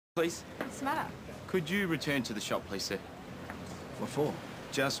Please? What's the matter? Could you return to the shop, please, sir? What for?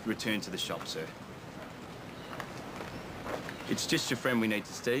 Just return to the shop, sir. It's just your friend we need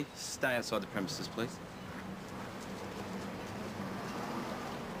to see. Stay outside the premises, please.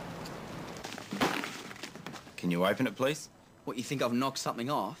 Can you open it, please? What, you think I've knocked something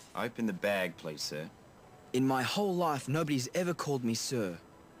off? Open the bag, please, sir. In my whole life, nobody's ever called me sir.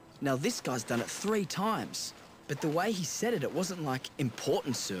 Now, this guy's done it 3 times. But the way he said it, it wasn't like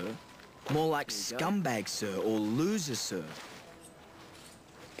important, sir. More like scumbag, sir, or loser, sir.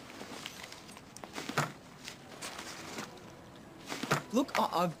 Look,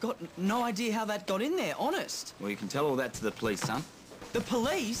 I've got no idea how that got in there, honest. Well, you can tell all that to the police, son. The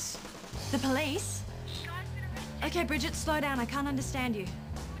police? The police? Okay, Bridget, slow down. I can't understand you.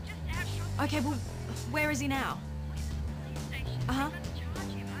 Okay, well, where is he now? Uh-huh.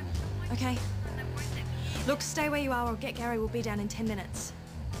 Okay. Look, stay where you are or get Gary. We'll be down in 10 minutes.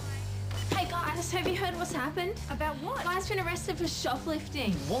 Hey guys, have you heard what's happened? About what? Guy's been arrested for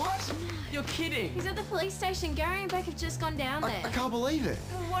shoplifting. What? You're kidding. He's at the police station. Gary and Beck have just gone down there. I can't believe it.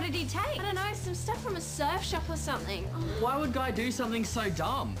 What did he take? I don't know, some stuff from a surf shop or something. Why would Guy do something so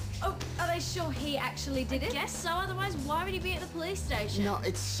dumb? Oh, are they sure he actually did it? Guess so, otherwise why would he be at the police station? No,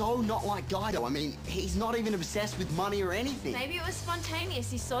 it's so not like Guido. I mean, he's not even obsessed with money or anything. Maybe it was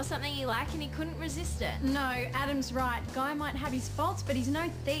spontaneous. He saw something he liked and he couldn't resist it. No, Adam's right. Guy might have his faults, but he's no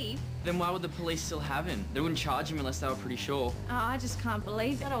thief. Then why would the police still have him? They wouldn't charge him unless they were pretty sure. Oh, I just can't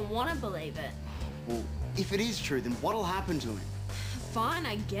believe I it. don't want to believe it. Well, if it is true, then what'll happen to him? Fine,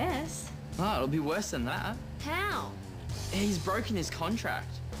 I guess. No, it'll be worse than that. How? He's broken his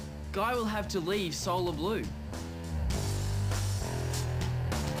contract. Guy will have to leave Solar Blue.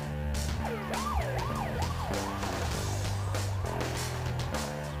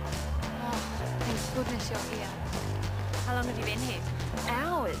 Thank goodness you're here. How long have you been here?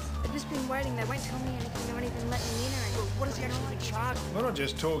 Hours. I've just been waiting. They won't tell me anything. They won't even let me in or anything. What is he actually charged? We're not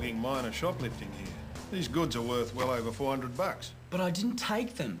just talking minor shoplifting here. These goods are worth well over $400. But I didn't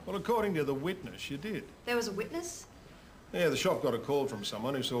take them. Well, according to the witness, you did. There was a witness? Yeah, the shop got a call from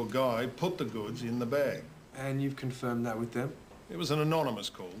someone who saw a guy put the goods in the bag. And you've confirmed that with them? It was an anonymous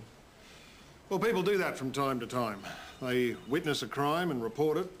call. Well, people do that from time to time. They witness a crime and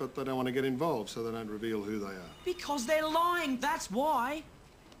report it, but they don't want to get involved, so they don't reveal who they are. Because they're lying, that's why.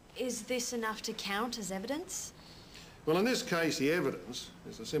 Is this enough to count as evidence? Well, in this case, the evidence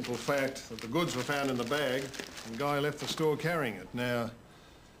is the simple fact that the goods were found in the bag and the guy left the store carrying it. Now,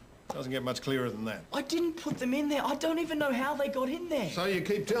 it doesn't get much clearer than that. I didn't put them in there. I don't even know how they got in there. So you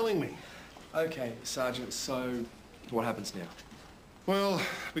keep telling me. Okay, Sergeant, so what happens now? Well,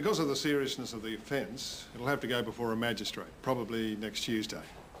 because of the seriousness of the offence, it'll have to go before a magistrate, probably next Tuesday.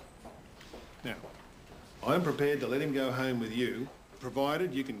 Now, I'm prepared to let him go home with you,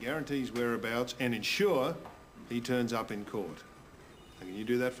 provided you can guarantee his whereabouts and ensure he turns up in court. Now, can you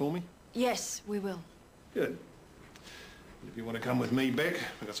do that for me? Yes, we will. Good. And if you want to come with me, Beck,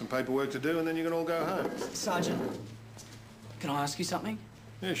 I've got some paperwork to do and then you can all go home. Sergeant, can I ask you something?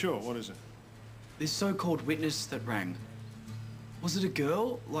 Yeah, sure. What is it? This so-called witness that rang, was it a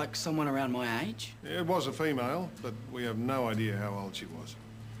girl, like someone around my age? Yeah, it was a female, but we have no idea how old she was.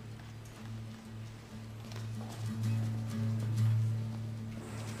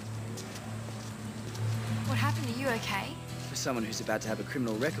 What happened? Are you okay? For someone who's about to have a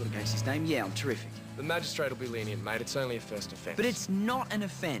criminal record against his name, yeah, I'm terrific. The magistrate will be lenient, mate. It's only a first offence. But it's not an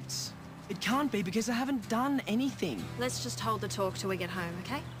offence. It can't be because I haven't done anything. Let's just hold the talk till we get home,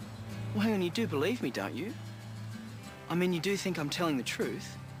 okay? Well, hang on, you do believe me, don't you? I mean, you do think I'm telling the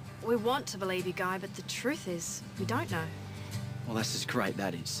truth? We want to believe you, Guy, but the truth is, we don't know. Well, that's just great,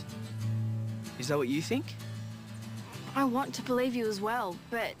 that is. Is that what you think? I want to believe you as well,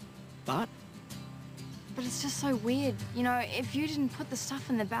 but But? it's just so weird. You know, if you didn't put the stuff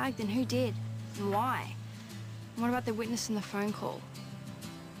in the bag, then who did? And why? And what about the witness in the phone call?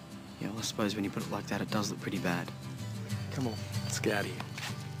 Yeah, well, I suppose when you put it like that, it does look pretty bad. Come on, let's get out of here.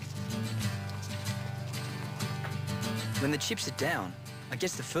 When the chips are down, I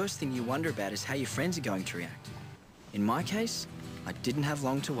guess the first thing you wonder about is how your friends are going to react. In my case, I didn't have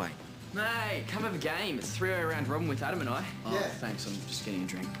long to wait. Mate, come have a game. It's 3-0 round robin with Adam and I. Oh, Yeah. thanks, I'm just getting a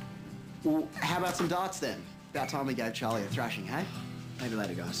drink. Well, how about some darts then? About time we gave Charlie a thrashing, hey? Maybe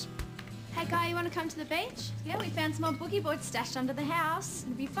later, guys. Hey Guy, you want to come to the beach? Yeah, we found some old boogie boards stashed under the house.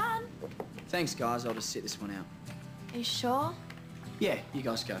 It'll be fun. Thanks, guys, I'll just sit this one out. Are you sure? Yeah, you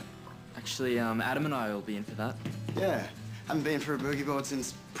guys go. Actually, Adam and I will be in for that. Yeah. Haven't been for a boogie board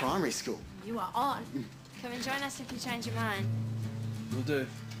since primary school. You are on. Come and join us if you change your mind. Will do.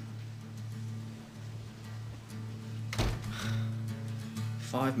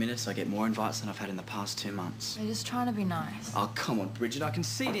 5 minutes, I get more invites than I've had in the past 2 months. They're just trying to be nice. Oh, come on, Bridget. I can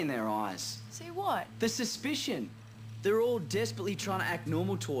see it in their eyes. See what? The suspicion. They're all desperately trying to act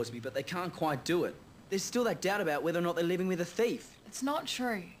normal towards me, but they can't quite do it. There's still that doubt about whether or not they're living with a thief. It's not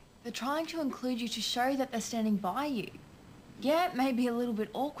true. They're trying to include you to show that they're standing by you. Yeah, it may be a little bit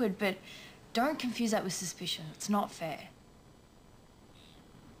awkward, but don't confuse that with suspicion. It's not fair.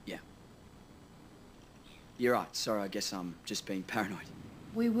 Yeah. You're right. Sorry, I guess I'm just being paranoid.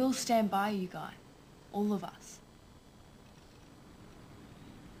 We will stand by you, Guy. All of us.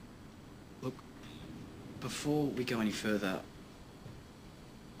 Look, before we go any further,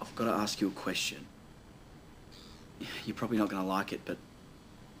 I've got to ask you a question. You're probably not going to like it, but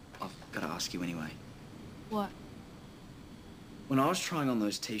I've got to ask you anyway. What? When I was trying on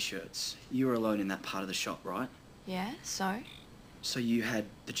those t-shirts, you were alone in that part of the shop, right? Yeah, so? So you had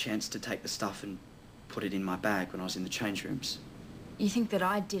the chance to take the stuff and put it in my bag when I was in the change rooms? You think that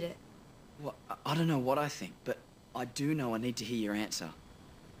I did it? Well, I don't know what I think, but I do know I need to hear your answer.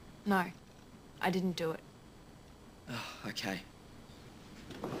 No, I didn't do it. Oh, okay.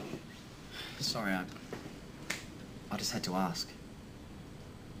 Sorry, I just had to ask.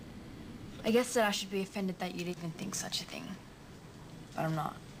 I guess that I should be offended that you'd even think such a thing. But I'm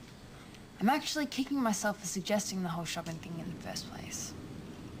not. I'm actually kicking myself for suggesting the whole shopping thing in the first place.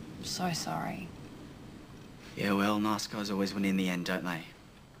 I'm so sorry. Yeah, well, nice guys always win in the end, don't they?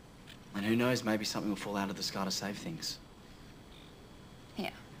 And who knows, maybe something will fall out of the sky to save things.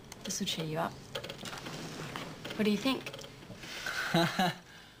 Yeah, this will cheer you up. What do you think?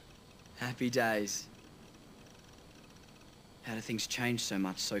 Happy days. How do things change so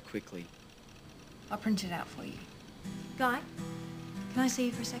much so quickly? I'll print it out for you. Guy, can I see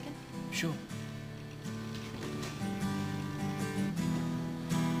you for a second? Sure.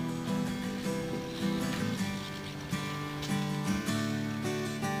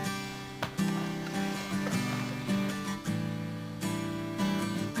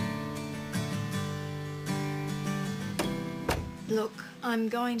 Look, I'm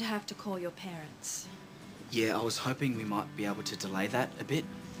going to have to call your parents. Yeah, I was hoping we might be able to delay that a bit.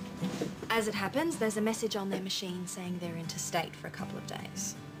 As it happens, there's a message on their machine saying they're interstate for a couple of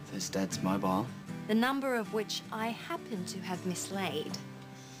days. There's Dad's mobile. The number of which I happen to have mislaid.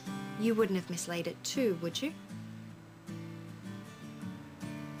 You wouldn't have mislaid it too, would you?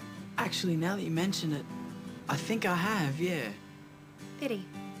 Actually, now that you mention it, I think I have, yeah. Pity.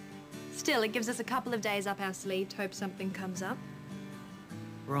 Still, it gives us a couple of days up our sleeve to hope something comes up.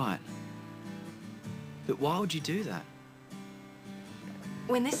 Right. But why would you do that?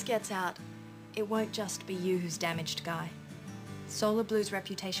 When this gets out, it won't just be you who's damaged, Guy. Solar Blue's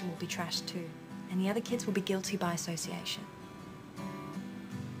reputation will be trashed too, and the other kids will be guilty by association.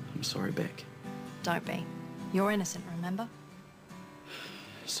 I'm sorry, Beck. Don't be. You're innocent, remember?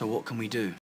 So what can we do?